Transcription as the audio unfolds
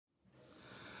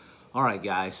All right,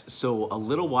 guys, so a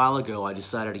little while ago, I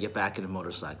decided to get back into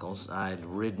motorcycles. I'd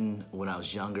ridden when I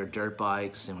was younger, dirt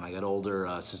bikes, and when I got older,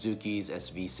 Suzuki's,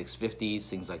 SV650s,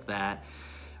 things like that.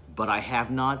 But I have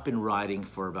not been riding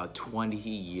for about 20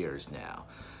 years now.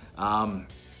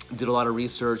 Did a lot of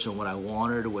research on what I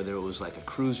wanted, whether it was like a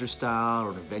cruiser style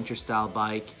or an adventure style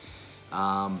bike.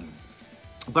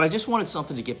 But I just wanted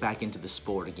something to get back into the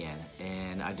sport again.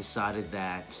 And I decided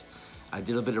that I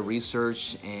did a bit of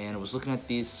research and was looking at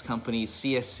these companies.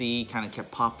 CSC kind of kept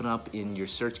popping up in your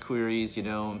search queries, you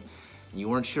know. You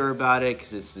weren't sure about it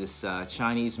because it's this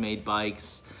Chinese-made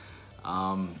bikes.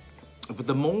 But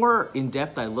the more in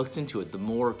depth I looked into it, the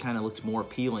more it kind of looked more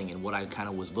appealing and what I kind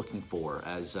of was looking for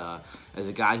as a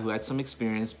guy who had some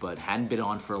experience but hadn't been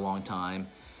on for a long time.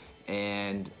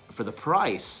 And for the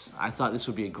price, I thought this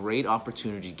would be a great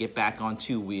opportunity to get back on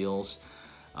two wheels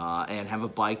and have a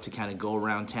bike to kind of go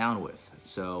around town with.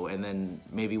 So, and then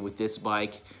maybe with this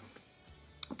bike,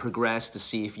 progress to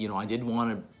see if, you know, I did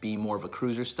want to be more of a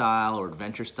cruiser style or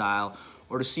adventure style,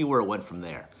 or to see where it went from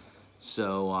there.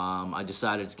 So I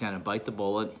decided to kind of bite the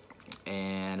bullet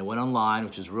and went online,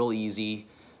 which was real easy,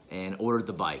 and ordered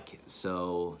the bike.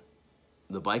 So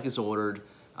the bike is ordered.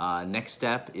 Next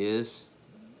step is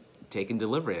taking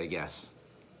delivery, I guess.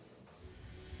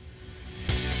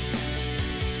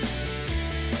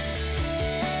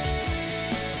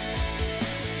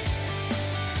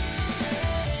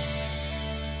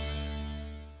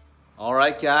 All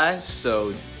right, guys,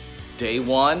 so day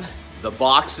one, the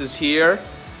box is here,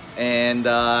 and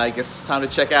I guess it's time to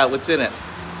check out what's in it.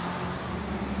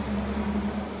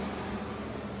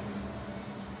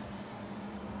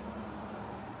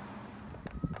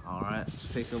 All right,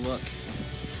 let's take a look.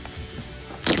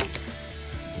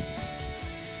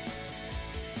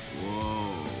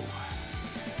 Whoa.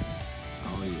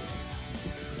 Oh, yeah.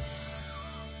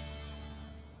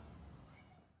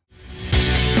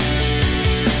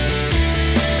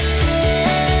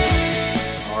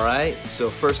 So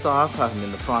first off, I'm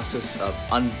in the process of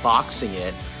unboxing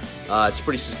it. It's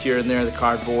pretty secure in there, the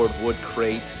cardboard wood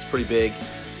crate, it's pretty big.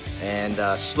 And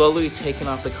slowly taking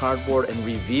off the cardboard and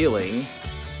revealing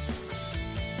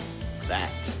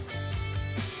that.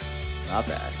 Not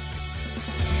bad.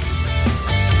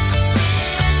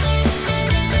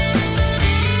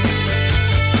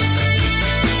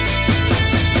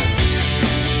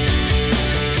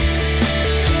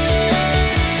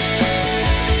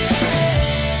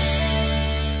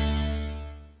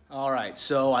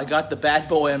 So I got the bad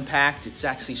boy unpacked. It's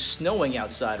actually snowing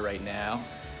outside right now.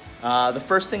 The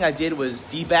first thing I did was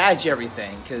debadge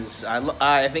everything because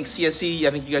I think CSC,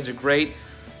 I think you guys are great,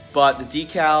 but the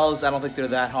decals, I don't think they're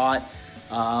that hot.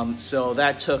 So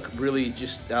that took really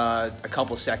just a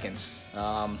couple seconds.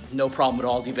 No problem at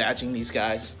all debadging these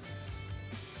guys.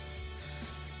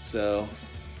 So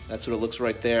that's what it looks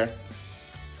right there.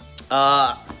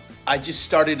 I just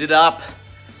started it up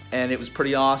and it was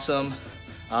pretty awesome.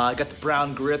 I got the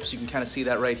brown grips, you can kind of see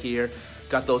that right here.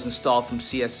 Got those installed from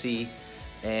CSC.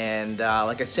 And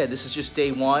like I said, this is just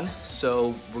day one,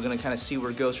 so we're gonna kind of see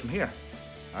where it goes from here.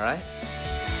 All right?